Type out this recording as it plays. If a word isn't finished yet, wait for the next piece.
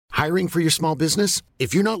Hiring for your small business?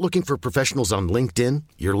 If you're not looking for professionals on LinkedIn,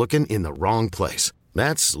 you're looking in the wrong place.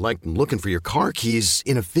 That's like looking for your car keys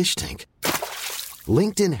in a fish tank.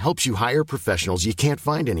 LinkedIn helps you hire professionals you can't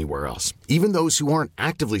find anywhere else, even those who aren't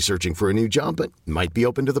actively searching for a new job but might be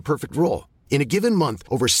open to the perfect role. In a given month,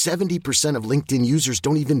 over 70% of LinkedIn users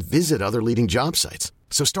don't even visit other leading job sites.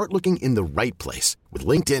 So start looking in the right place. With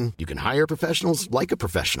LinkedIn, you can hire professionals like a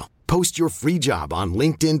professional. Post your free job on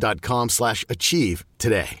linkedin.com/achieve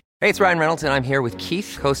today. Hey, it's Ryan Reynolds, and I'm here with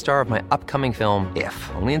Keith, co-star of my upcoming film, If,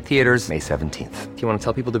 only in theaters May 17th. Do you want to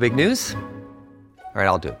tell people the big news? All right,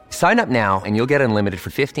 I'll do it. Sign up now and you'll get unlimited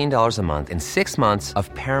for $15 a month and 6 months of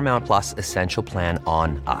Paramount Plus Essential Plan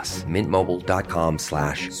on us.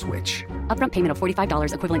 MintMobile.com/switch. Upfront payment of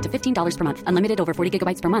 $45 equivalent to $15 per month. Unlimited over 40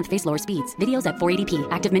 gigabytes per month. Face lower speeds. Videos at 480p.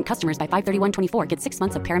 Active Mint customers by 531.24 get 6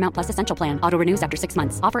 months of Paramount Plus Essential Plan. Auto renews after 6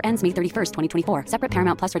 months. Offer ends May 31st, 2024. Separate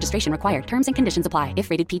Paramount Plus registration required. Terms and conditions apply if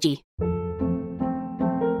rated PG.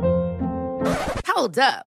 Hold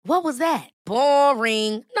up. What was that?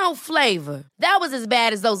 Boring. No flavor. That was as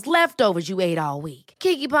bad as those leftovers you ate all week.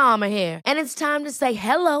 Keke Palmer here, and it's time to say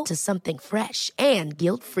hello to something fresh and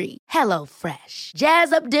guilt-free. Hello Fresh.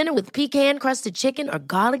 Jazz up dinner with pecan-crusted chicken or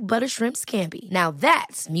garlic butter shrimp scampi. Now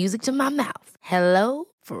that's music to my mouth. Hello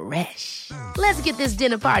Fresh. Let's get this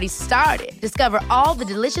dinner party started. Discover all the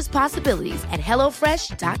delicious possibilities at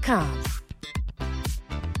hellofresh.com.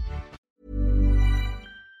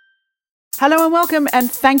 Hello and welcome, and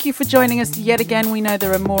thank you for joining us yet again. We know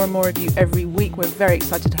there are more and more of you every week. We're very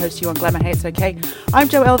excited to host you on Glamour Hey It's Okay. I'm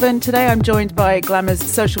Jo Elvin. Today I'm joined by Glamour's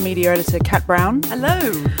social media editor, Kat Brown. Hello.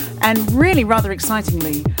 And really rather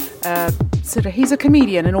excitingly, he's a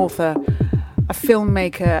comedian, an author, a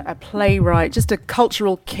filmmaker, a playwright, just a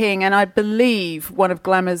cultural king, and I believe one of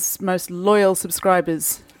Glamour's most loyal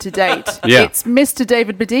subscribers to date. Yeah. It's Mr.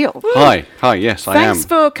 David Baddiel. Hi, yes, I am. Thanks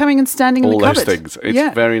for coming and standing in the cupboard. All those things.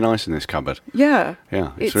 It's very nice in this cupboard. Yeah.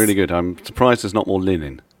 Yeah, it's really good. I'm surprised there's not more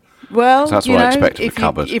linen. Well, that's what I expect of a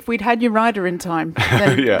cupboard. If we'd had your rider in time,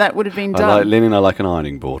 then that would have been done. I like linen, I like an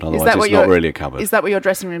ironing board. Otherwise, it's not really a cupboard. Is that what your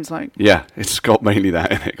dressing room's like? Yeah, it's got mainly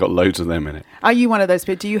that in it. Got loads of them in it. Are you one of those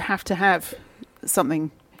people? Do you have to have something?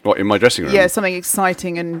 What, in my dressing room? Yeah, something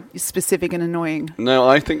exciting and specific and annoying. No,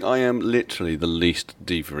 I think I am literally the least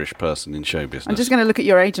diva-ish person in show business. I'm just going to look at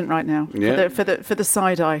your agent right now for the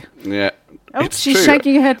side eye. Yeah. Oh, it's she's true.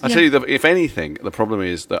 shaking her head. I tell you, if anything, the problem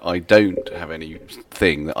is that I don't have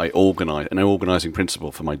anything that I organise, an organising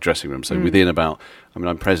principle for my dressing room. So within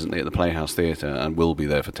I'm presently at the Playhouse Theatre and will be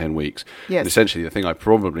there for 10 weeks. Yes. And essentially, the thing I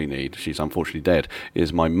probably need, she's unfortunately dead,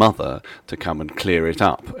 is my mother to come and clear it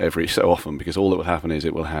up every so often, because all that will happen is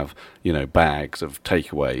it will have, bags of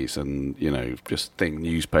takeaways and, just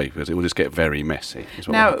newspapers. It will just get very messy.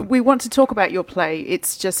 Now, we want to talk about your play.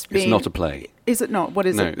 It's not a play. Is it not? What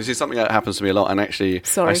is it? No, this is something that happens to me a lot, and actually,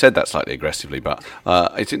 Sorry. I said that slightly aggressively, but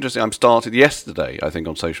it's interesting. I'm started yesterday, I think,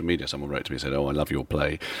 on social media. Someone wrote to me and said, "Oh, I love your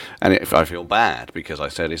play," and I feel bad because I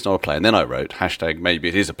said it's not a play, and then I wrote #maybe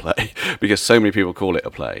it is a play because so many people call it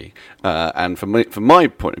a play, and from my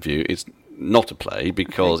point of view, it's not a play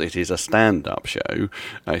because it is a stand-up show.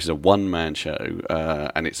 It's a one-man show,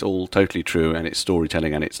 and it's all totally true, and it's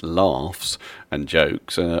storytelling, and it's laughs and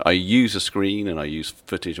jokes. I use a screen and I use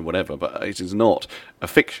footage and whatever, but it is not a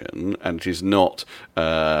fiction, and it is not,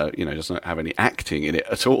 does not have any acting in it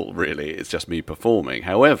at all, really. It's just me performing.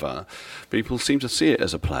 However, people seem to see it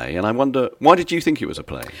as a play, and I wonder, why did you think it was a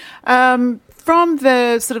play? From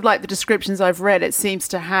the sort of like the descriptions I've read, it seems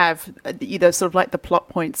to have either sort of like the plot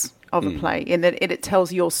points of a play, in that it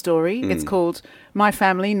tells your story. It's called My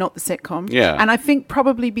Family, Not the Sitcom. Yeah. And I think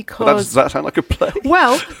probably because... Does that sound like a play?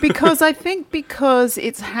 Well, because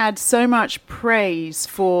it's had so much praise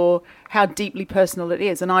for how deeply personal it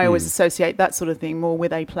is, and I always associate that sort of thing more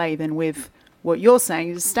with a play than with what you're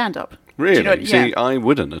saying is stand-up. Really? See, I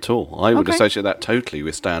wouldn't at all. I would associate that totally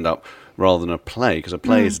with stand-up rather than a play, because a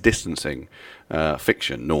play is distancing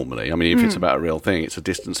fiction normally. I mean, if it's about a real thing, it's a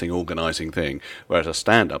distancing, organising thing, whereas a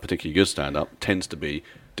stand-up, particularly good stand-up, tends to be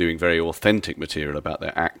doing very authentic material about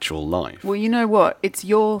their actual life. Well, you know what? It's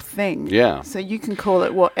your thing. Yeah. So you can call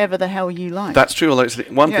it whatever the hell you like. That's true, although it's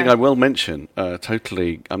one thing I will mention,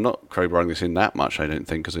 totally, I'm not crowbarring this in that much, I don't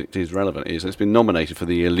think, because it is relevant, is it's been nominated for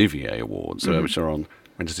the Olivier Awards, which are on...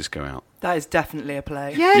 When does this go out? That is definitely a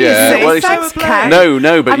play. Yeah. Well, thanks, Kat.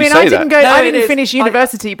 No, but I mean, you say I didn't finish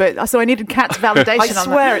university, so I needed Kat's validation on that. I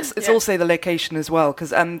swear it's also the location as well,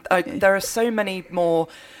 because there are so many more...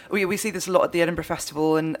 We see this a lot at the Edinburgh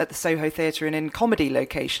Festival and at the Soho Theatre and in comedy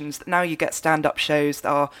locations, that now you get stand-up shows that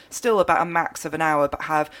are still about a max of an hour but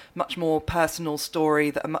have much more personal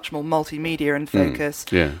story, that are much more multimedia in focus.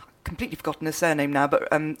 completely forgotten his surname now, but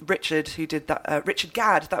Richard, who did that, Richard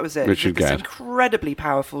Gadd, that was it. Richard This Gadd. incredibly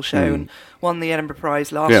powerful show and won the Edinburgh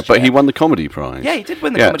Prize last year. Yeah, but he won the comedy prize. Yeah, he did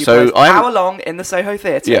win the Yeah, comedy so prize. I Hour long in the Soho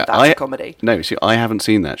Theatre. Yeah, That's a comedy. No, see, I haven't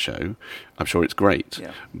seen that show. I'm sure it's great.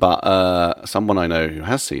 Yeah. But someone I know who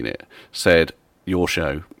has seen it said, your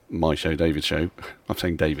show, my show, David's show, I'm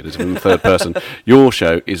saying David as in the third person, your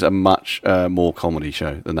show is a much more comedy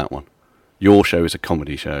show than that one. Your show is a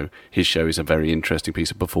comedy show. His show is a very interesting piece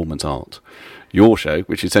of performance art. Your show,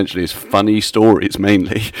 which essentially is funny stories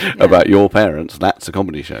mainly about your parents, that's a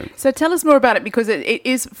comedy show. So tell us more about it, because it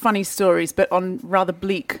is funny stories, but on rather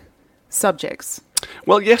bleak subjects.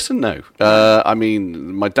 Well, yes and no. I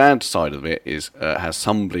mean, my dad's side of it is has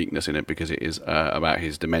some bleakness in it because it is about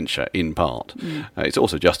his dementia in part. It's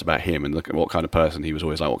also just about him and look at what kind of person he was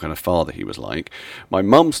always like, what kind of father he was like. My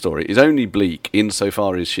mum's story is only bleak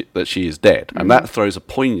insofar as that she is dead, and that throws a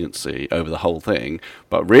poignancy over the whole thing.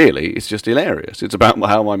 But really, it's just hilarious. It's about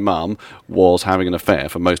how my mum was having an affair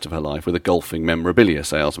for most of her life with a golfing memorabilia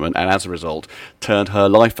salesman, and as a result, turned her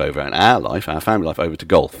life over, and our family life, over to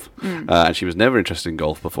golf. And she was never interested in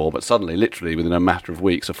golf before, but suddenly, literally within a matter of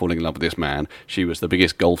weeks of falling in love with this man, she was the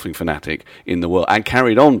biggest golfing fanatic in the world, and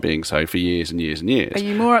carried on being so for years and years and years. Are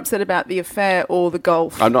you more upset about the affair or the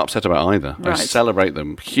golf? I'm not upset about either. Right. I celebrate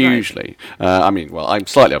them hugely. I'm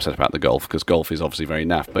slightly upset about the golf, because golf is obviously very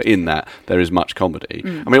naff, but in that there is much comedy. I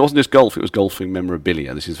mean, it wasn't just golf, it was golfing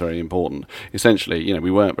memorabilia. This is very important. Essentially,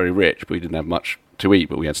 we weren't very rich, but we didn't have much to eat,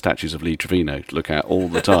 but we had statues of Lee Trevino to look at all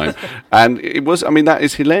the time. And it was, that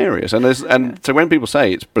is hilarious. And so when people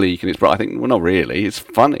say it's bleak and it's bright, I think, well, not really. It's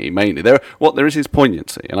funny, mainly. There is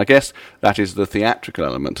poignancy. And I guess that is the theatrical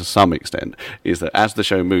element to some extent, is that as the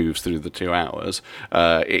show moves through the 2 hours,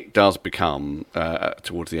 it does become,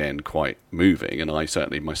 towards the end, quite moving. And I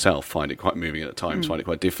certainly myself find it quite moving at times, find it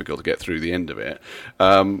quite difficult to get through the end of it.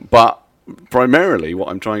 But primarily what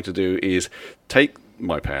I'm trying to do is take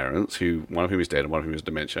my parents, one of whom is dead and one of whom has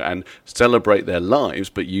dementia, and celebrate their lives,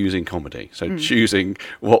 but using comedy. So choosing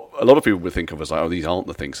what a lot of people would think of as like, oh, these aren't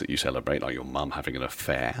the things that you celebrate, like your mum having an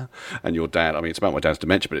affair and your dad. It's about my dad's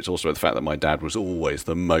dementia, but it's also the fact that my dad was always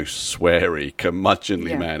the most sweary,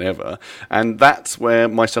 curmudgeonly man ever. And that's where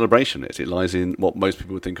my celebration is. It lies in what most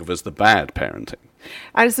people would think of as the bad parenting.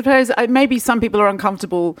 I suppose maybe some people are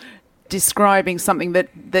uncomfortable describing something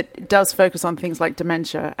that does focus on things like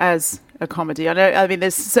dementia as a comedy.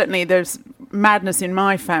 There's madness in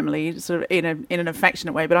my family, sort of in an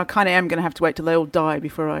affectionate way, but I kind of am going to have to wait till they all die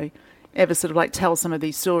before I ever sort of like tell some of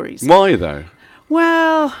these stories. Why though?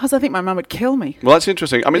 Well, because I think my mum would kill me. Well, that's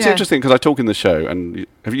interesting. It's interesting because I talk in the show, and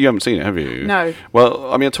you haven't seen it, have you? No.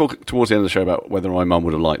 Well, I talk towards the end of the show about whether my mum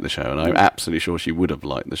would have liked the show, and I'm absolutely sure she would have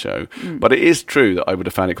liked the show. But it is true that I would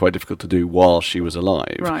have found it quite difficult to do while she was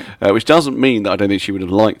alive. Right. Which doesn't mean that I don't think she would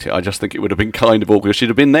have liked it. I just think it would have been kind of awkward, because she'd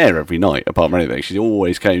have been there every night, apart from anything. She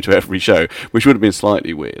always came to every show, which would have been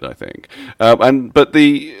slightly weird, I think. But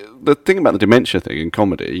the thing about the dementia thing in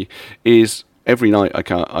comedy is every night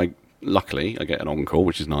luckily, I get an encore,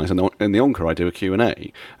 which is nice, and in the encore I do a Q&A.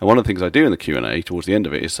 And one of the things I do in the Q&A towards the end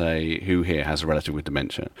of it is say, who here has a relative with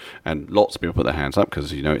dementia? And lots of people put their hands up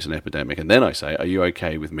because, it's an epidemic. And then I say, are you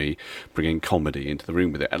okay with me bringing comedy into the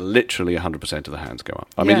room with it? And literally 100% of the hands go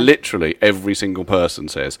up. Literally every single person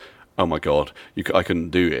says, oh my God, I couldn't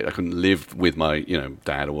do it. I couldn't live with my,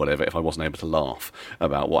 dad or whatever if I wasn't able to laugh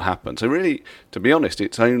about what happened. So really, to be honest,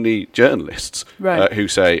 it's only journalists who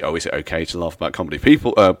say, oh, is it okay to laugh about comedy?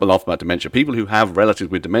 People laugh about dementia. People who have relatives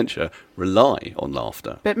with dementia rely on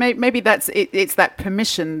laughter. But maybe that's it. It's that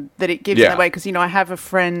permission that it gives in that way. Because, I have a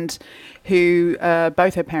friend who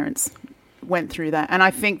both her parents went through that, and I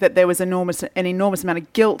think that there was an enormous amount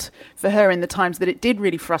of guilt for her in the times that it did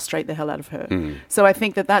really frustrate the hell out of her. So I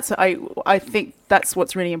think I think that's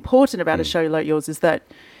what's really important about a show like yours, is that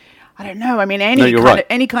I don't know.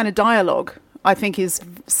 Any kind of dialogue, I think, is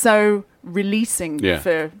so releasing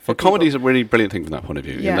for comedy is a really brilliant thing from that point of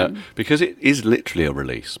view, in that, because it is literally a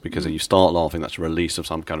release, because you start laughing, that's a release of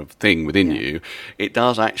some kind of thing within you. It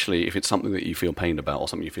does actually, if it's something that you feel pained about or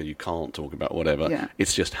something you feel you can't talk about, whatever,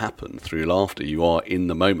 it's just happened through laughter. You are in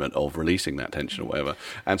the moment of releasing that tension or whatever.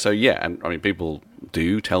 And so people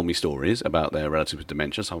do tell me stories about their relatives with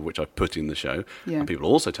dementia, some of which I put in the show. And people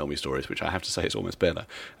also tell me stories, which I have to say is almost better,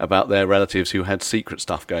 about their relatives who had secret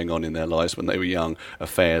stuff going on in their lives when they were young,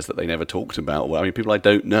 affairs that they never talked about. People I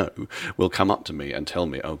don't know will come up to me and tell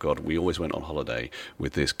me, oh God, we always went on holiday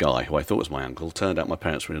with this guy who I thought was my uncle. Turned out my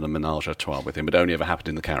parents were in a menage a trois with him. It only ever happened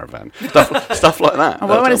in the caravan. Stuff like that. Oh,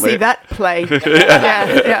 I want to see that play.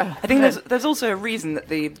 I think there's also a reason that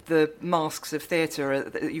the masks of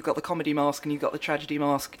theatre, you've got the comedy mask and you've got the tragedy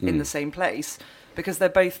mask in the same place, because they're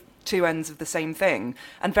both two ends of the same thing.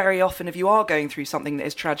 And very often, if you are going through something that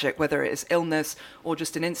is tragic, whether it is illness or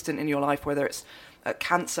just an instant in your life, whether it's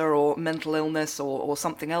cancer or mental illness or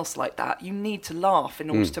something else like that, you need to laugh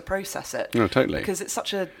in order to process it. No, totally. Because it's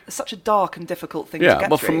such a dark and difficult thing to get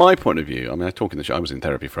well, through. from my point of view, I mean, I talk in the show. I was in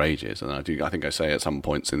therapy for ages, and I think I say at some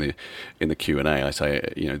points in the Q&A, I say,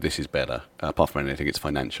 this is better. Apart from anything, it's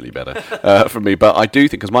financially better for me. But I do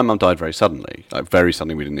think, because my mum died very suddenly,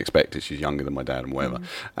 we didn't expect it. She's younger than my dad and whatever.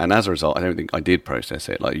 And as a result, I don't think I did process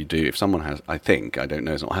it like you do. If someone has, I don't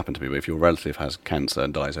know, it's not happened to me, but if your relative has cancer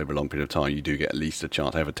and dies over a long period of time, you do get at least a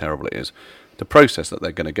chance, however terrible it is, to process that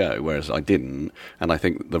they're going to go, whereas I didn't. And I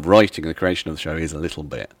think the writing and the creation of the show is a little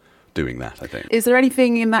bit doing that, I think. Is there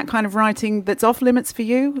anything in that kind of writing that's off limits for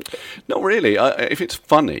you? Not really. If it's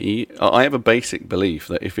funny, I have a basic belief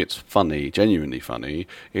that if it's funny, genuinely funny,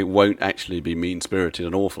 it won't actually be mean-spirited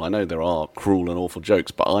and awful. I know there are cruel and awful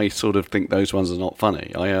jokes, but I sort of think those ones are not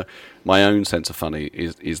funny. My own sense of funny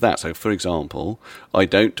is that. So, for example, I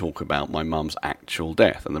don't talk about my mum's actual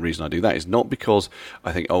death. And the reason I do that is not because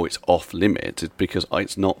I think, it's off limits. It's because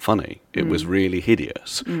it's not funny. It was really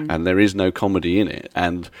hideous. And there is no comedy in it.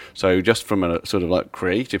 And so just from a sort of like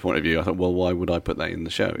creative point of view, I thought, well, why would I put that in the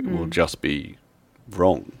show? It will just be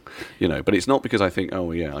wrong, but it's not because I think,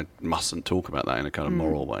 I mustn't talk about that in a kind of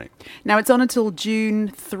moral way. Now, it's on until June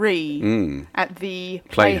 3 at the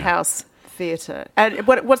Playhouse Theatre. And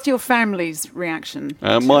what's your family's reaction?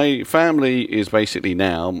 My family is basically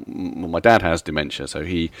now, my dad has dementia, so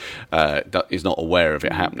he is not aware of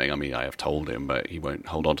it happening. I mean, I have told him, but he won't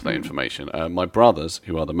hold on to that information. My brothers,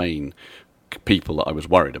 who are the main people that I was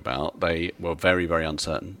worried about, they were very, very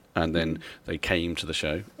uncertain, and then they came to the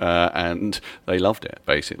show and they loved it,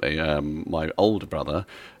 basically. My older brother,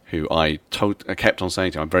 who I kept on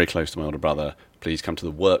saying to him, I'm very close to my older brother, please come to the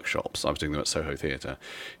workshops. I was doing them at Soho Theatre.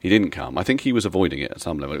 He didn't come. I think he was avoiding it at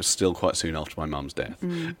some level. It was still quite soon after my mum's death.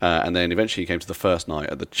 And then eventually he came to the first night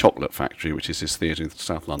at the Chocolate Factory, which is this theatre in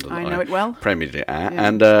South London. I know it well. Premiered it at.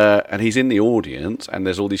 Yeah. And he's in the audience, and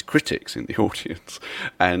there's all these critics in the audience.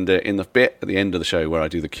 And in the bit at the end of the show where I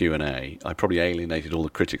do the Q&A, I probably alienated all the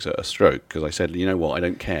critics at a stroke, because I said, you know what, I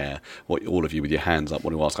don't care what all of you with your hands up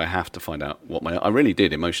want to ask. I have to find out I really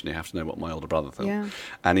did emotionally have to know what my older brother thought. Yeah.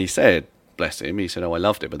 And he said, bless him, he said, I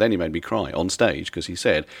loved it. But then he made me cry on stage, because he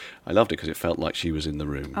said, I loved it because it felt like she was in the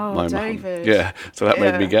room. Oh, my David. mum. Yeah, so that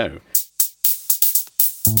made me go.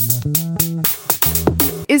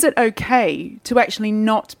 Is it okay to actually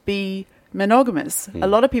not be monogamous? A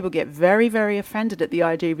lot of people get very, very offended at the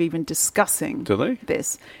idea of even discussing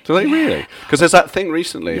this. Do they really? Because there's that thing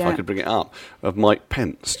recently, if I Yeah. could bring it up, of Mike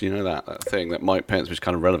Pence. Do you know that thing that Mike Pence, which is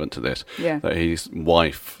kind of relevant to this, that his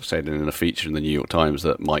wife said in a feature in the New York Times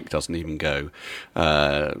that Mike doesn't even go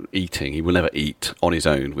eating. He will never eat on his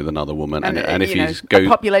own with another woman. And if he's a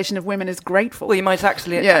population of women is grateful. Well, you might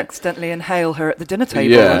actually accidentally inhale her at the dinner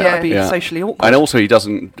table. And that would be socially awkward. And also,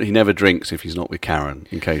 he never drinks if he's not with Karen,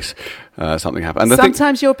 in case something happens. And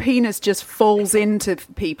sometimes your penis just falls into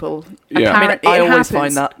people. Yeah. Apparently I always happens.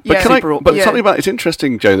 find that. But, super awkward. something about it's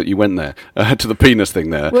interesting, Joe, that you went there to the penis thing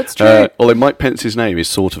there. Well, it's true. Although Mike Pence's name is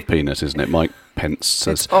sort of penis, isn't it? Mike Pence.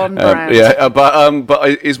 It's on brand.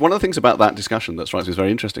 But is one of the things about that discussion that strikes me as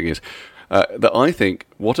very interesting is that I think,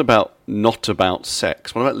 what about not about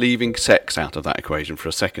sex? What about leaving sex out of that equation for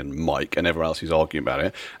a second, Mike, and everyone else who's arguing about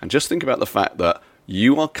it, and just think about the fact that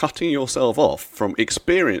you are cutting yourself off from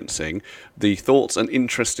experiencing the thoughts and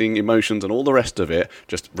interesting emotions and all the rest of it,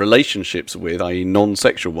 just relationships with, i.e.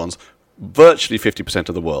 non-sexual ones, virtually 50%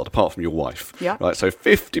 of the world, apart from your wife. Yeah. Right, so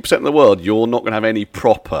 50% of the world you're not going to have any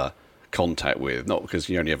proper contact with, not because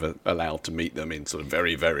you're only ever allowed to meet them in sort of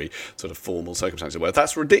very, very sort of formal circumstances. Well,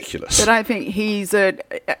 that's ridiculous. But I think he's an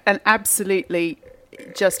absolutely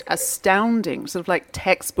just astounding, sort of like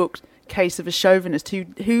textbook case of a chauvinist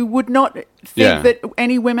who would not think that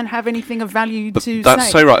any women have anything of value to say.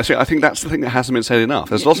 That's so right. I think that's the thing that hasn't been said enough.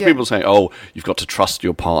 There's lots of people saying, you've got to trust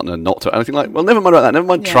your partner not to... And I think, well, never mind about that. Never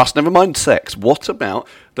mind trust, never mind sex. What about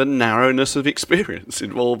the narrowness of experience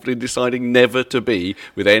involved in deciding never to be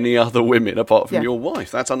with any other women apart from your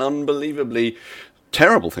wife? That's an unbelievably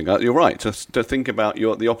terrible thing. You're right, to think about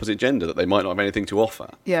the opposite gender, that they might not have anything to offer.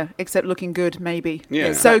 Yeah, except looking good, maybe. Yeah,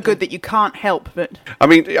 it's so good that you can't help but... I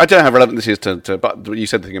mean, I don't know how relevant this is but you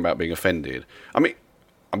said the thing about being offended. I mean,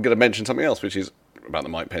 I'm going to mention something else, which is about the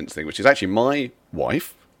Mike Pence thing, which is actually my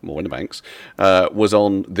wife, Moira Banks, was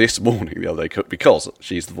on This Morning the other day because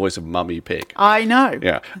she's the voice of Mummy Pig. I know.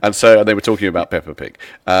 Yeah, and so they were talking about Peppa Pig.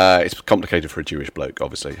 It's complicated for a Jewish bloke,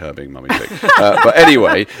 obviously, her being Mummy Pig. But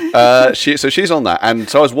anyway, she's on that, and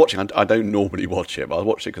so I was watching. I don't normally watch it, but I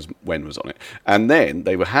watched it because Wen was on it. And then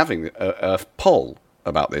they were having a poll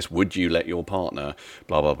about this. Would you let your partner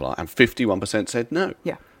blah, blah, blah? And 51% said no.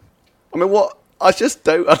 Yeah. I mean, what? I just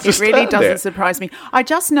don't understand It really doesn't surprise me. I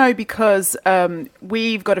just know because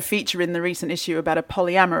we've got a feature in the recent issue about a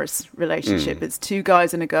polyamorous relationship. It's two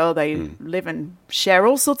guys and a girl. They live and share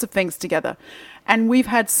all sorts of things together. And we've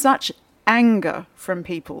had such anger from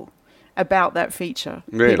people about that feature.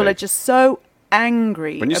 Really? People are just so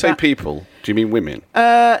angry. When you say people, do you mean women?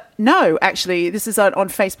 No, actually, this is on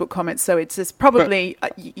Facebook comments, so it's probably,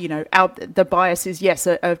 the bias is, yes,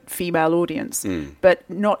 a female audience, but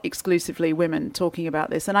not exclusively women talking about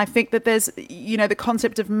this. And I think that there's, the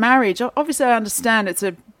concept of marriage. Obviously, I understand it's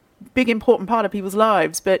a big, important part of people's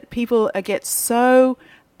lives, but people get so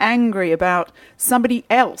angry about somebody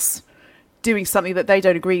else doing something that they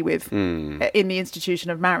don't agree with in the institution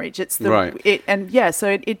of marriage. It's the right.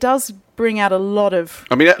 So it does bring out a lot of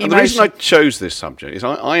emotion. The reason I emotion. chose this subject is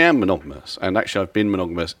I am monogamous, and actually I've been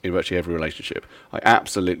monogamous in virtually every relationship. I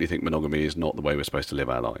absolutely think monogamy is not the way we're supposed to live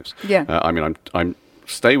our lives. Yeah. I'm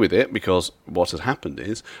stay with it because what has happened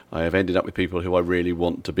is I have ended up with people who I really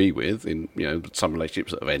want to be with in some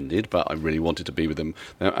relationships that have ended, but I really wanted to be with them,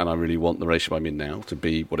 and I really want the relationship I'm in now to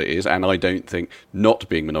be what it is, and I don't think not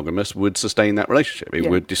being monogamous would sustain that relationship. It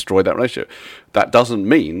would destroy that relationship. That doesn't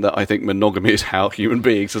mean that I think monogamy is how human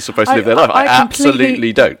beings are supposed to live their life. I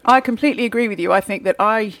absolutely don't. I completely agree with you. I think that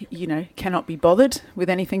I cannot be bothered with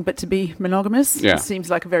anything but to be monogamous. Yeah. It seems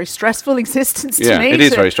like a very stressful existence to me. Yeah, it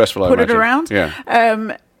is very stressful, I put it imagine. around. Yeah.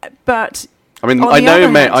 But I mean, I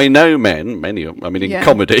know men, many of them. I mean, in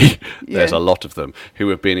comedy, there's a lot of them who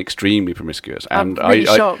have been extremely promiscuous. And I'm really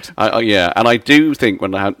shocked. And I do think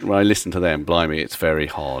when I listen to them, blimey, it's very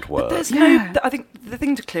hard work. But there's I think the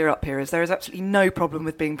thing to clear up here is there is absolutely no problem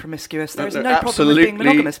with being promiscuous. There is no problem with being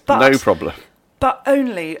monogamous. No problem. But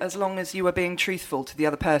only as long as you are being truthful to the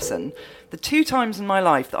other person. The 2 times in my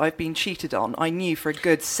life that I've been cheated on, I knew for a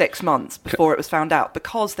good 6 months before it was found out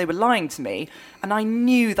because they were lying to me, and I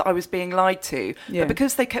knew that I was being lied to. Yeah. But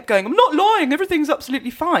because they kept going, I'm not lying, everything absolutely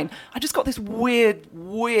fine, I just got this weird,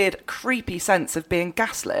 creepy sense of being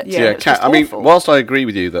gaslit. Yeah, It's just I mean, awful. whilst I agree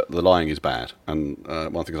with you that the lying is bad, and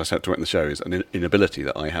one thing I said to it in the show is an inability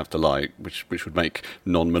that I have to lie, which would make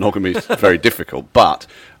non-monogamy very difficult, but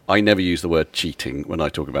I never use the word cheating when I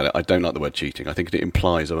talk about it. I don't like the word cheating. I think it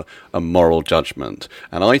implies a moral judgment.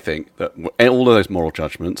 And I think that all of those moral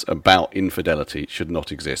judgments about infidelity should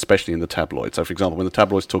not exist, especially in the tabloids. So, for example, when the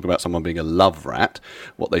tabloids talk about someone being a love rat,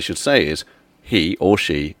 what they should say is, he or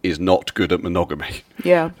she is not good at monogamy.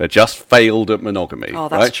 Yeah. They just failed at monogamy. Oh,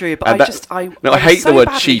 that's right? true. But And I hate so the word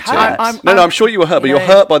badly cheating. hurt. I'm sure you were hurt, but you're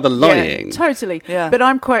hurt by the lying. Yeah, totally. Yeah. But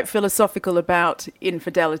I'm quite philosophical about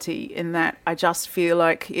infidelity in that I just feel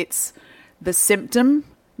like it's the symptom,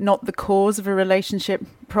 not the cause of a relationship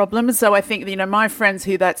problem. So I think, my friends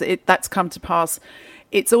who that's come to pass,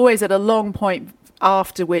 it's always at a long point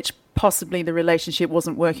after which possibly the relationship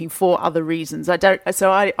wasn't working for other reasons.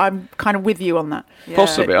 I'm kind of with you on that. Yeah.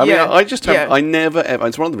 Possibly. I mean, I just have. Yeah. I never ever.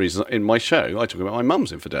 It's one of the reasons in my show I talk about my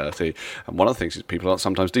mum's infidelity, and one of the things is people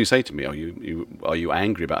sometimes do say to me, "Are you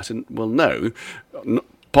angry about it?" I said, "Well, no."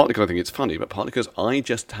 Partly because I think it's funny, but partly because I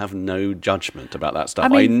just have no judgment about that stuff.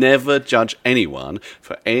 I never judge anyone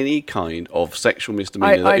for any kind of sexual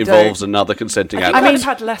misdemeanor that involves another consenting adult. I would have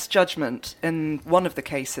had less judgment in one of the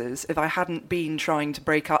cases if I hadn't been trying to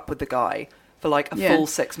break up with the guy for like a full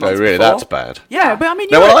 6 months. Oh, really? Before. That's bad. Yeah, but I mean,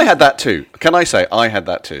 No, well, I had that too. Can I say I had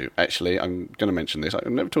that too? Actually, I'm going to mention this. I've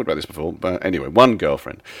never talked about this before, but anyway, one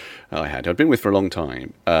girlfriend I had, who I'd been with for a long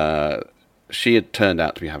time. She had turned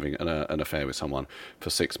out to be having an affair with someone for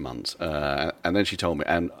 6 months, and then she told me,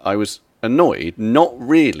 and I was annoyed, not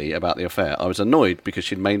really about the affair. I was annoyed because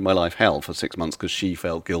she'd made my life hell for 6 months because she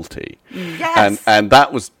felt guilty. Yes! And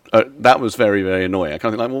that was very, very annoying. I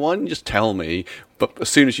kind of think, well, why didn't you just tell me? But as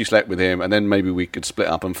soon as you slept with him, and then maybe we could split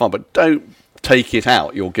up and fun. But don't take it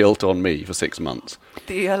out, your guilt on me for 6 months.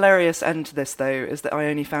 The hilarious end to this, though, is that I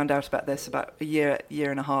only found out about this about a year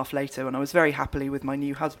and a half later, when I was very happily with my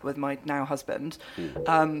now husband.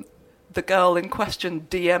 The girl in question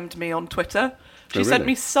DM'd me on Twitter. She sent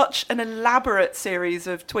me such an elaborate series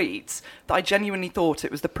of tweets that I genuinely thought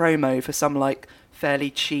it was the promo for some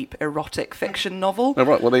fairly cheap erotic fiction novel. Oh,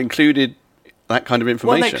 right. Well, they included that kind of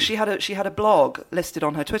information. Well, no, she had a blog listed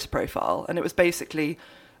on her Twitter profile, and it was basically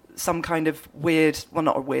some kind of weird, well,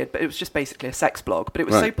 not a weird, but it was just basically a sex blog. But it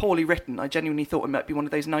was so poorly written, I genuinely thought it might be one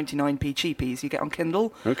of those 99p cheapies you get on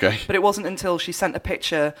Kindle. Okay. But it wasn't until she sent a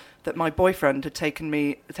picture that my boyfriend had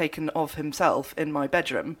taken of himself in my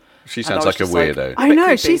bedroom. She sounds like a weirdo. I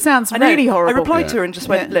know, she sounds really horrible. I replied to her and just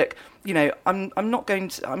went, look, I'm going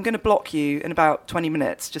to block you in about 20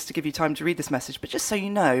 minutes just to give you time to read this message, but just so you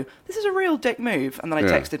know, this is a real dick move. And then I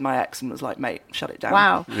texted my ex and was like, mate, shut it down.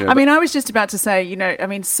 Wow. Yeah, I was just about to say,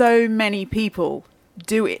 so many people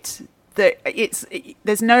do it that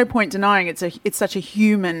there's no point denying it's such a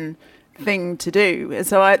human thing to do. And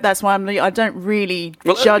so that's why I don't really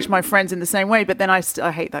judge my friends in the same way, but then I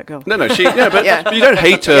hate that girl. No, but you don't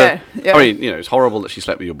hate her. Yeah. I mean, it's horrible that she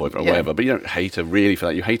slept with your boyfriend or whatever, but you don't hate her really for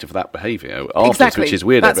that. You hate her for that behaviour afterwards, exactly. which is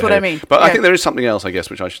weird. That's what I mean. But I think there is something else, I guess,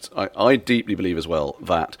 which I deeply believe as well,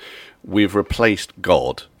 that we've replaced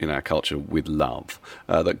God in our culture with love.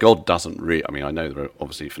 That God doesn't really... I mean, I know there are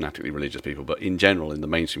obviously fanatically religious people, but in general, in the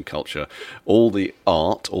mainstream culture, all the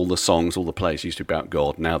art, all the songs, all the plays used to be about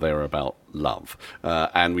God. Now they're about love.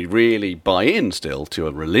 And we really buy in still to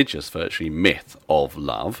a religious, virtually, myth of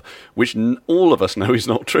love, which all of us know is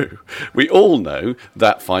not true. We all know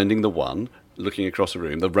that finding the one... looking across a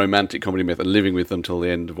room, the romantic comedy myth, and living with them till the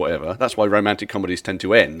end of whatever. That's why romantic comedies tend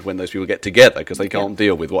to end when those people get together, because they can't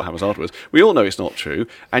deal with what happens afterwards. We all know it's not true,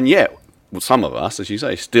 and yet some of us, as you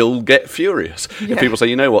say, still get furious if people say,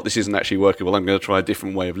 you know what, this isn't actually workable, I'm going to try a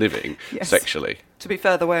different way of living sexually. To be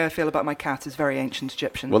fair, the way I feel about my cat is very ancient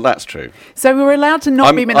Egyptian. Well, that's true. So we're allowed to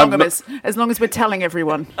not be monogamous as long as we're telling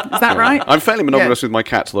everyone. Is that right? I'm fairly monogamous with my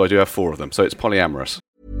cats, although I do have 4 of them, so it's polyamorous.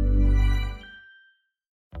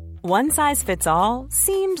 One size fits all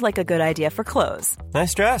seemed like a good idea for clothes.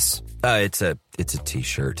 Nice dress. It's a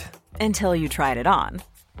t-shirt. Until you tried it on.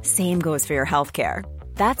 Same goes for your healthcare.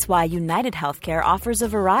 That's why United Healthcare offers a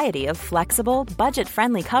variety of flexible,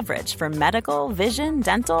 budget-friendly coverage for medical, vision,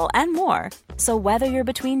 dental, and more. So whether you're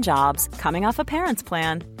between jobs, coming off a parent's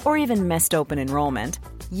plan, or even missed open enrollment,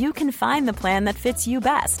 you can find the plan that fits you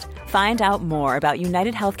best. Find out more about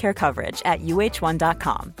United Healthcare coverage at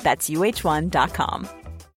uh1.com. That's uh1.com.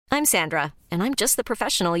 I'm Sandra, and I'm just the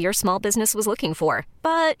professional your small business was looking for.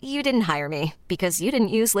 But you didn't hire me because you didn't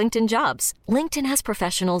use LinkedIn Jobs. LinkedIn has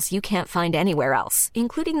professionals you can't find anywhere else,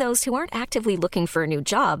 including those who aren't actively looking for a new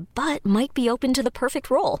job, but might be open to the perfect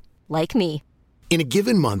role, like me. In a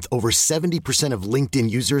given month, over 70% of LinkedIn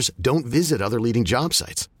users don't visit other leading job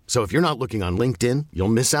sites. So if you're not looking on LinkedIn, you'll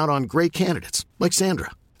miss out on great candidates like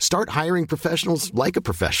Sandra. Start hiring professionals like a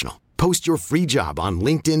professional. Post your free job on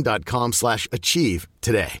linkedin.com/achieve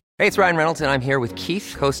today. Hey, it's Ryan Reynolds, and I'm here with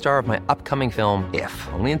Keith, co-star of my upcoming film, If,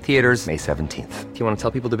 only in theaters May 17th. Do you want to tell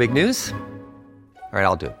people the big news? All right,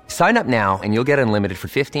 I'll do it. Sign up now and you'll get unlimited for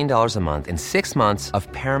 $15 a month and 6 months of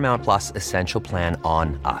Paramount Plus Essential Plan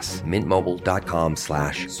on us.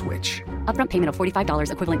 Mintmobile.com/switch. Upfront payment of $45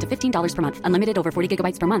 equivalent to $15 per month. Unlimited over 40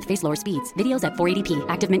 gigabytes per month. Face lower speeds. Videos at 480p.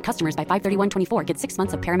 Active Mint customers by 531.24 get 6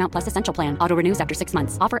 months of Paramount Plus Essential Plan. Auto renews after 6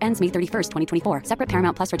 months. Offer ends May 31st, 2024. Separate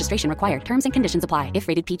Paramount Plus registration required. Terms and conditions apply if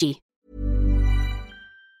rated PG.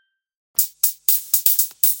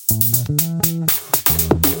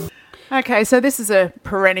 Okay, so this is a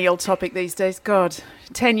perennial topic these days. God,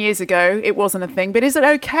 10 years ago, it wasn't a thing. But is it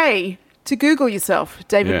okay to Google yourself,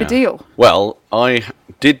 David Baddiel? Well, I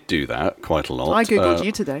did do that quite a lot. I Googled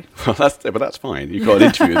you today. But that's fine. You've got an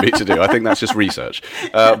interview with me to do. I think that's just research.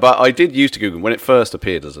 But I did used to Google when it first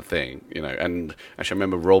appeared as a thing, and actually I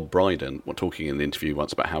remember Rob Brydon talking in the interview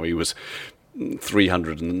once about how he was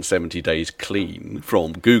 370 days clean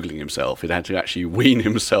from Googling himself. He'd had to actually wean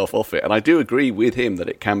himself off it. And I do agree with him that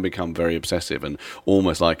it can become very obsessive and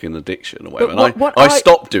almost like an addiction or whatever. I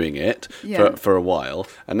stopped doing it for a while,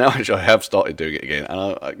 and now actually I have started doing it again.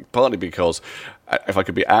 And partly because, if I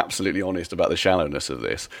could be absolutely honest about the shallowness of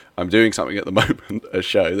this, I'm doing something at the moment, a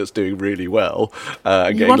show that's doing really well,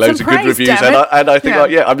 and getting loads of good reviews. And I think,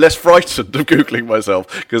 I'm less frightened of Googling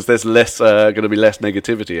myself because there's less going to be less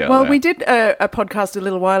negativity out there. Well, we did a podcast a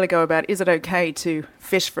little while ago about is it okay to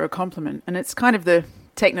fish for a compliment? And it's kind of the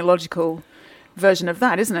technological version of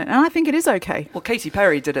that, isn't it? And I think it is okay. Well, Katy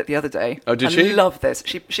Perry did it the other day. Oh, did she? I love this.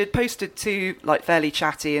 She had posted 2 fairly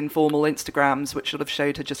chatty, informal Instagrams, which sort of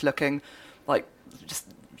showed her just looking like just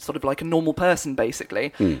sort of like a normal person,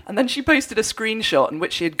 basically. And then she posted a screenshot in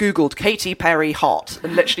which she had Googled Katy Perry hot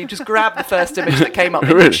and literally just grabbed the first image that came up.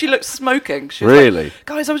 Really? She looked smoking. She was like,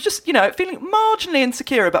 guys, I was just, feeling marginally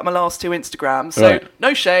insecure about my last 2 Instagrams. So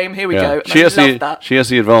no shame. Here we go. And she has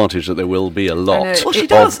the advantage that there will be a lot well, she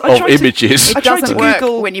does. of images. It doesn't work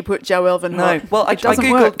when you put Joe Elvin hot. No. Well, I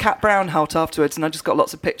Googled Kat Brown hot afterwards, and I just got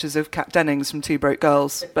lots of pictures of Kat Dennings from Two Broke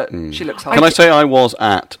Girls, but she looks hot. Can I say I was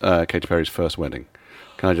at Katy Perry's first wedding?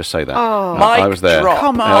 Can I just say that? Oh, I was there.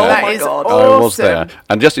 Come on, Oh that my is God. awesome. I was there.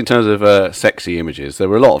 And just in terms of sexy images, there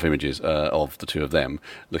were a lot of images of the two of them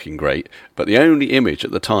looking great. But the only image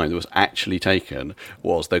at the time that was actually taken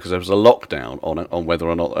was because there was a lockdown on whether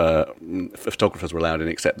or not photographers were allowed in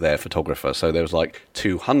except their photographer. So there was like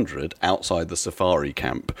 200 outside the safari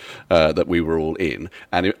camp that we were all in.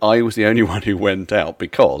 And I was the only one who went out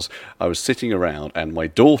because I was sitting around and my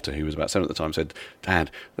daughter, who was about 7 at the time, said,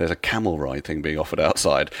 "Dad, there's a camel ride thing being offered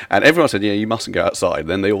outside." And everyone said, "Yeah, you mustn't go outside."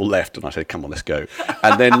 Then they all left and I said, "Come on, let's go."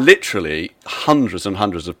 And then literally hundreds and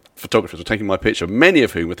hundreds of photographers were taking my picture, many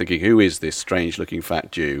of whom were thinking, who is this strange-looking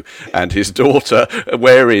fat Jew? And his daughter,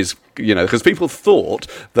 where is, because people thought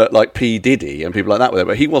that like P. Diddy and people like that were there,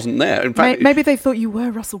 but he wasn't there. In fact, Maybe they thought you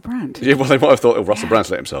were Russell Brand. Yeah, well, they might have thought, Russell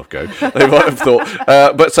Brand's let himself go. They might have thought.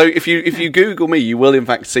 But so if you Google me, you will in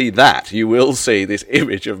fact see that. You will see this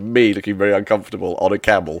image of me looking very uncomfortable on a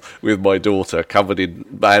camel with my daughter covered in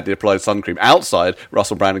badly applied sun cream outside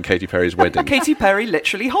Russell Brand and Katy Perry's wedding. Katy Perry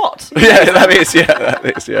literally hot. Yeah, that is.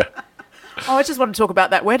 Oh, I just want to talk about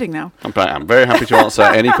that wedding now. I'm very happy to answer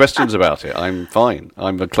any questions about it. I'm fine.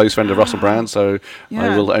 I'm a close friend of Russell Brand, so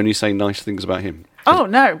I will only say nice things about him. Oh,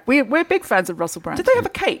 no. We're big fans of Russell Brand. Did they have a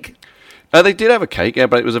cake? They did have a cake, yeah,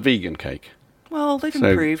 but it was a vegan cake. Well, they've So-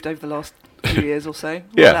 improved over the last 2 years or so.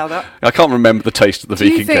 We'll allow that. I can't remember the taste of the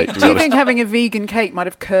vegan cake, to be Do you honest. think having a vegan cake might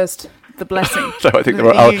have cursed the blessing? So I think there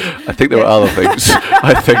were other things.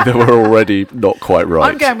 I think they were already not quite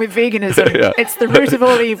right. I'm going with veganism. Yeah. It's the root of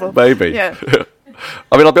all evil. Maybe. Yeah.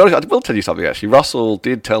 I mean, I'll be honest, I will tell you something, actually. Russell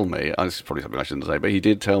did tell me, and this is probably something I shouldn't say, but he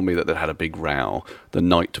did tell me that they'd had a big row the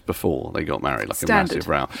night before they got married, like Standard. a massive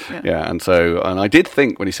row. Yeah. And I did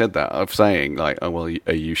think when he said that, of saying, like, "Oh, well,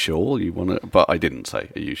 are you sure you want to?" But I didn't say,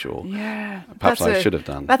 "Are you sure?" Yeah. Perhaps I should have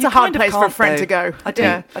done. That's You a hard kind of place for a can't, friend though. to go. I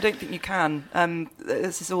don't think you can.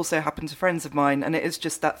 This has also happened to friends of mine, and it is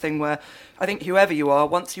just that thing where I think whoever you are,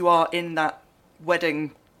 once you are in that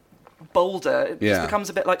wedding boulder, it just becomes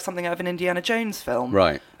a bit like something out of an Indiana Jones film.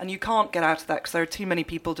 Right. And you can't get out of that because there are too many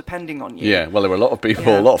people depending on you. Yeah, well, there were a lot of people,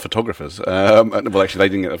 Yeah. a lot of photographers. Well, actually,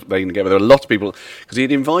 they didn't get. But there were a lot of people because he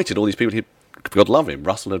had invited all these people. God love him.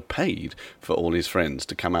 Russell had paid for all his friends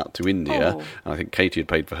to come out to India, and I think Katie had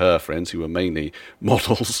paid for her friends, who were mainly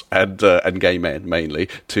models and gay men, mainly,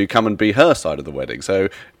 to come and be her side of the wedding. So,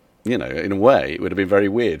 in a way, it would have been very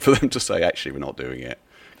weird for them to say, "Actually, we're not doing it."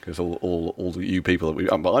 Because all you people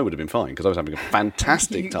that but I would have been fine because I was having a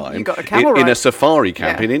fantastic time you got a camel in a ride. safari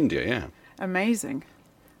camp Yeah. in India. Yeah. Amazing.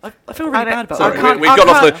 I feel really bad about Sorry, that.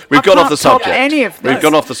 we've gone off the top subject. any of We've this.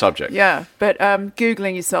 gone off the subject. Yeah, but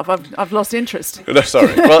Googling yourself, I've lost interest. No,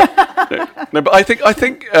 sorry. Well, no, but I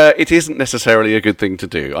think it isn't necessarily a good thing to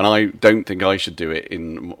do, and I don't think I should do it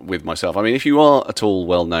with myself. I mean, if you are at all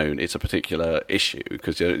well known, it's a particular issue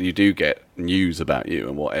because you do get news about you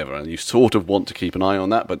and whatever, and you sort of want to keep an eye on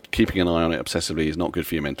that. But keeping an eye on it obsessively is not good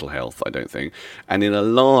for your mental health, I don't think. And in a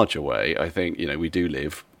larger way, I think we do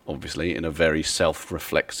live, obviously, in a very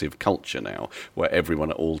self-reflexive culture now, where everyone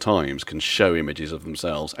at all times can show images of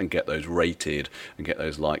themselves and get those rated and get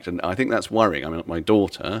those liked. And I think that's worrying. I mean, my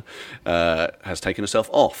daughter has taken herself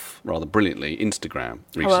off, rather brilliantly, Instagram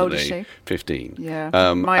recently. How old is she? 15. Yeah.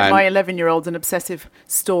 And- My 11-year-old's an obsessive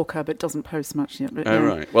stalker, but doesn't post much yet. But Oh, yeah.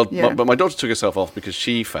 right. Well, Yeah. but my daughter took herself off because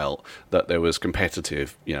she felt that there was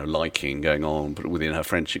competitive, liking going on within her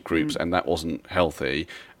friendship groups, and that wasn't healthy.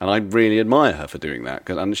 And I really admire her for doing that.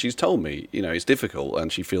 And she's told me, it's difficult,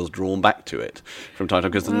 and she feels drawn back to it from time to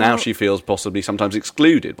time because now she feels possibly sometimes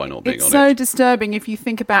excluded by not being It's on so it. disturbing if you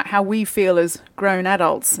think about how we feel as grown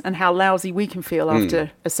adults and how lousy we can feel after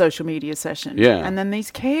a social media session. Yeah. And then these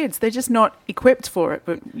kids, they're just not equipped for it.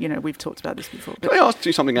 But, we've talked about this before. But Can I ask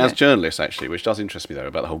you something as journalists, actually, which does interest me, though,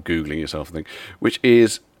 about the whole Googling yourself thing, which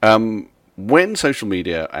is when social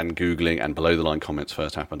media and Googling and below-the-line comments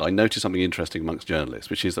first happened, I noticed something interesting amongst journalists,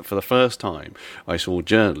 which is that for the first time, I saw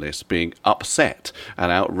journalists being upset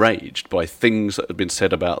and outraged by things that had been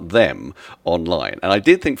said about them online. And I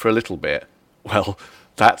did think for a little bit, well,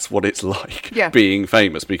 that's what it's like being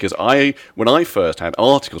famous. Because when I first had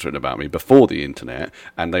articles written about me before the internet,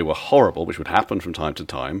 and they were horrible, which would happen from time to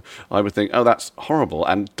time, I would think, oh, that's horrible.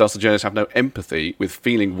 And does the journalist have no empathy with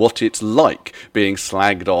feeling what it's like being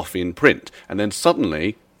slagged off in print? And then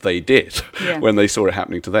suddenly they did when they saw it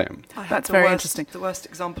happening to them. I had That's the very worst- interesting. The worst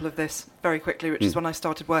example of this, very quickly, which is when I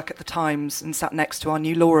started work at the Times and sat next to our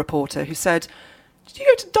new law reporter who said, "Did you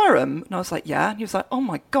go to Durham?" And I was like, "Yeah." And he was like, "Oh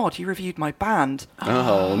my God, you reviewed my band."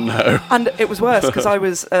 Oh, no. And it was worse because I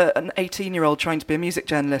was an 18-year-old trying to be a music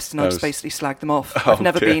journalist, and I just basically slagged them off. Oh, I've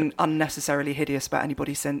never dear. been unnecessarily hideous about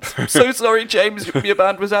anybody since. I'm so sorry, James, your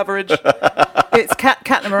band was average. It's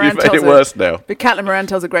Caitlin Moran. You've made it worse now. But Caitlin Moran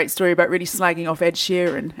tells a great story about really slagging off Ed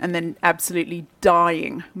Sheeran and then absolutely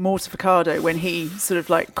dying mortificado when he sort of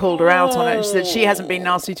like called her out on it. She said she hasn't been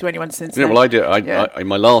nasty to anyone since then. Well, I did. In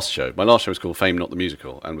my last show was called Fame Not the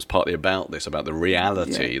Musical, and was partly about this, about the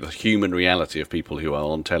reality, the human reality of people who are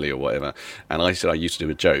on telly or whatever. And I said I used to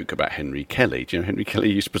do a joke about Henry Kelly. Do you know Henry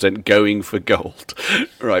Kelly used to present Going for Gold,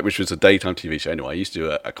 right, which was a daytime TV show. Anyway, I used to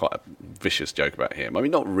do a quite a vicious joke about him. I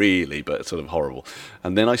mean, not really, but sort of horrible.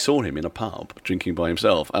 And then I saw him in a pub drinking by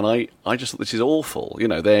himself, and I just thought, this is awful. You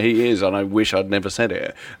know, there he is, and I wish I'd never said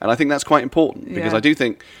it. And I think that's quite important, because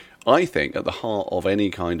I think at the heart of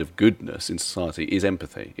any kind of goodness in society is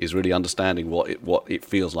empathy, is really understanding what it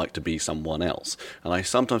feels like to be someone else. And I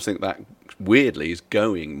sometimes think that, weirdly, is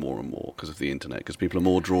going more and more because of the internet, because people are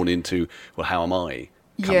more drawn into, well, how am I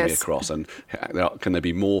coming across, and can there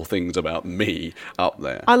be more things about me up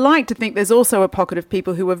there? I like to think there's also a pocket of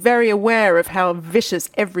people who are very aware of how vicious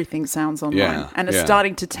everything sounds online and are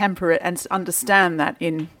starting to temper it and understand that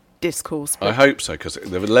in discourse. I hope so, because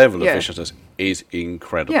the level of viciousness is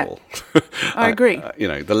incredible. Yeah. I agree.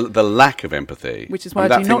 The lack of empathy. Which is why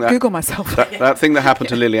I do not Google myself. That thing that happened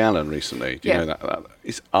to Lily Allen recently, do you know that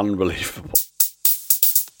is unbelievable.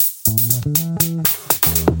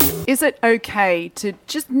 Is it okay to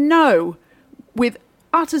just know with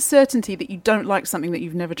utter certainty that you don't like something that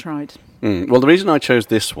you've never tried? Well, the reason I chose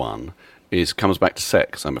this one comes back to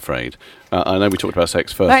sex, I'm afraid. I know we talked about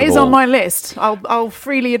sex first. That is on my list, I'll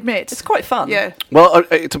freely admit. It's quite fun. Yeah. Well,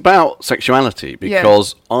 it's about sexuality,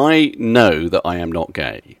 because I know that I am not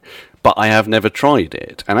gay, but I have never tried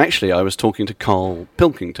it. And actually, I was talking to Carl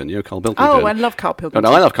Pilkington. You know Carl Pilkington? Oh, I love Carl Pilkington.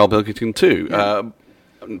 I love Carl Pilkington too. Yeah.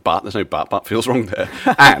 But there's no but feels wrong there.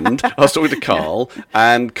 And I was talking to Carl,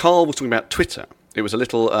 and Carl was talking about Twitter. It was a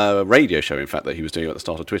little radio show, in fact, that he was doing at the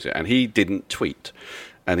start of Twitter, and he didn't tweet.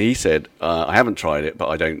 And he said, I haven't tried it, but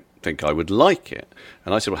I don't think I would like it.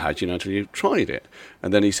 And I said, well, how do you know until you've tried it?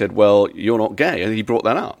 And then he said, well, you're not gay. And he brought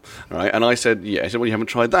that up. Right? And I said, yeah. He said, well, you haven't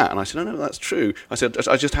tried that. And I said, no, that's true. I said,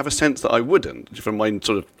 I just have a sense that I wouldn't, from my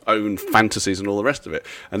sort of own fantasies and all the rest of it.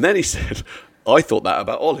 And then he said, I thought that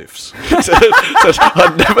about olives. So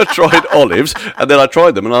I'd never tried olives, and then I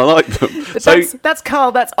tried them and I liked them. But so that's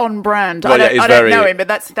Carl. That's on brand. Well, I don't know him, but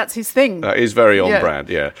that's his thing. That is very on brand.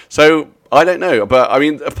 Yeah. So I don't know, but I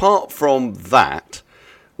mean, apart from that,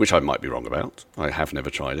 which I might be wrong about, I have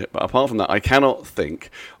never tried it. But apart from that, I cannot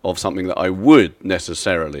think of something that I would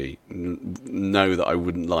necessarily know that I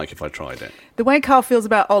wouldn't like if I tried it. The way Carl feels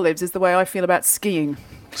about olives is the way I feel about skiing.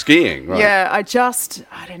 Skiing, right? Yeah, I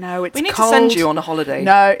don't know. It's cold. We need to send you on a holiday.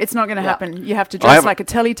 No, it's not going to happen. You have to dress like a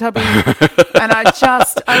Teletubby, and I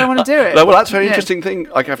don't want to do it. No, well, that's a very interesting thing.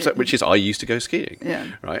 I have to say, which is, I used to go skiing,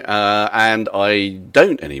 right, and I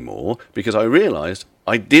don't anymore because I realised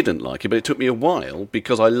I didn't like it, but it took me a while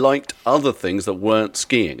because I liked other things that weren't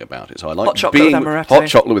skiing about it. So I liked hot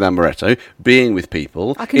chocolate with amaretto, being with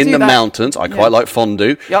people in the mountains. I quite like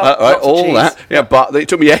fondue, all that. Yeah, but it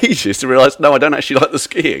took me ages to realise, no, I don't actually like the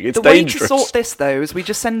skiing. It's dangerous. The way to sort this, though, is we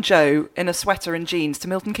just send Joe in a sweater and jeans to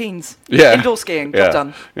Milton Keynes. Yeah. Indoor skiing. Job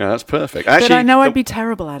done. Yeah, that's perfect. Actually, but I know I'd be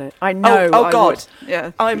terrible at it. I know. Oh God.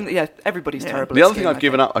 Yeah. Everybody's terrible. The other thing I've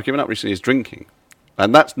given up recently is drinking.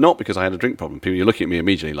 And that's not because I had a drink problem. People, you're looking at me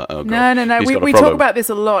immediately like, oh, God. No. We talk about this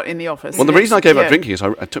a lot in the office. Well, the reason I gave up drinking is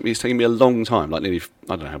it's taken me a long time, like nearly,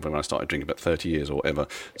 I don't know when I started drinking, about 30 years or whatever,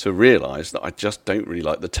 to realise that I just don't really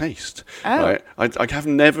like the taste. Oh. Right? I have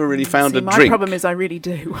never really found a drink. My problem is I really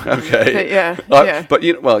do. Okay. But,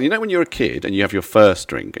 you know when you're a kid and you have your first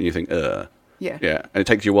drink and you think, Yeah, and it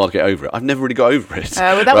takes you a while to get over it. I've never really got over it.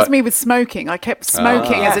 Well, that was me with smoking. I kept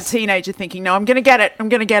smoking as a teenager, thinking, "No, I'm going to get it. I'm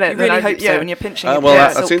going to get it." You really hope so when you're pinching. Well,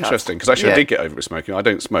 that's interesting because actually I did get over it smoking. I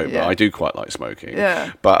don't smoke, but I do quite like smoking.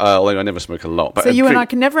 Yeah. But although I never smoke a lot. But so you and I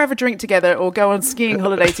can never have a drink together or go on skiing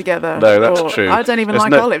holiday together. No, that's true. I don't even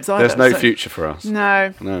like olives either. There's no future for us.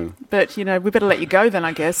 No. But we better let you go then,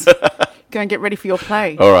 I guess. Go and get ready for your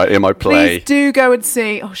play. All right, in my play. Please do go and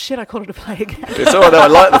see... Oh, shit, I called it a play again. It's all right, I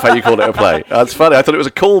like the fact you called it a play. That's funny. I thought it was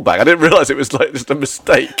a callback. I didn't realise it was like just a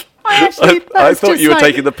mistake. I thought you were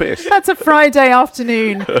taking the piss. That's a Friday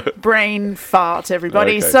afternoon brain fart,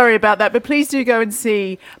 everybody. Okay. Sorry about that, but please do go and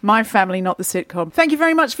see My Family, Not the Sitcom. Thank you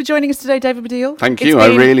very much for joining us today, David Baddiel. Thank you.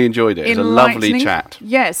 I really enjoyed it. It was a lovely chat.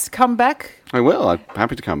 Yes, come back. I will. I'm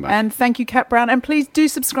happy to come back. And thank you, Kat Brown. And please do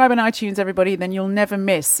subscribe on iTunes, everybody. Then you'll never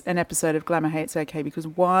miss an episode of Glamour Hates OK, because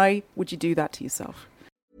why would you do that to yourself?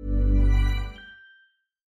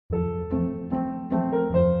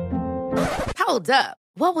 Hold up.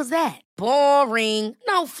 What was that? Boring.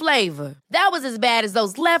 No flavor. That was as bad as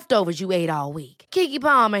those leftovers you ate all week. Keke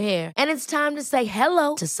Palmer here, and it's time to say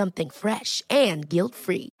hello to something fresh and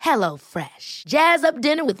guilt-free. Hello Fresh. Jazz up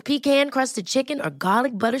dinner with pecan-crusted chicken or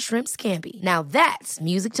garlic butter shrimp scampi. Now that's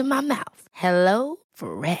music to my mouth. Hello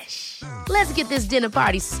Fresh. Let's get this dinner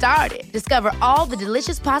party started. Discover all the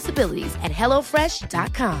delicious possibilities at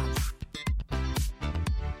hellofresh.com.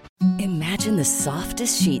 Imagine the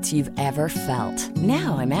softest sheets you've ever felt.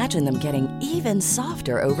 Now imagine them getting even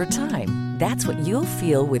softer over time. That's what you'll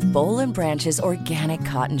feel with Boll & Branch's organic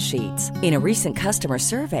cotton sheets. In a recent customer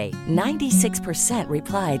survey, 96%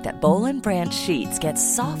 replied that Boll & Branch sheets get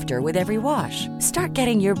softer with every wash. Start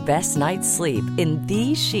getting your best night's sleep in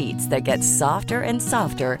these sheets that get softer and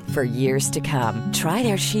softer for years to come. Try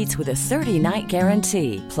their sheets with a 30-night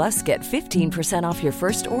guarantee. Plus, get 15% off your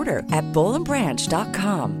first order at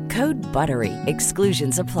bollandbranch.com. Code BUTTERY.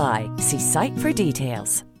 Exclusions apply. See site for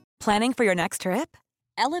details. Planning for your next trip?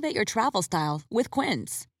 Elevate your travel style with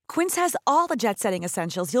Quince. Quince has all the jet-setting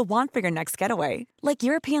essentials you'll want for your next getaway, like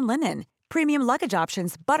European linen, premium luggage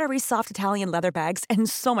options, buttery soft Italian leather bags, and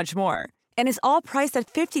so much more. And is all priced at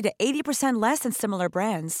 50 to 80% less than similar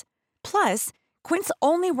brands. Plus, Quince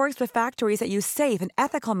only works with factories that use safe and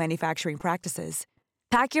ethical manufacturing practices.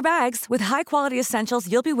 Pack your bags with high-quality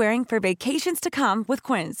essentials you'll be wearing for vacations to come with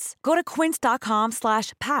Quince. Go to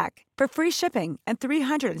quince.com/pack for free shipping and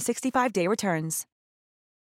 365-day returns.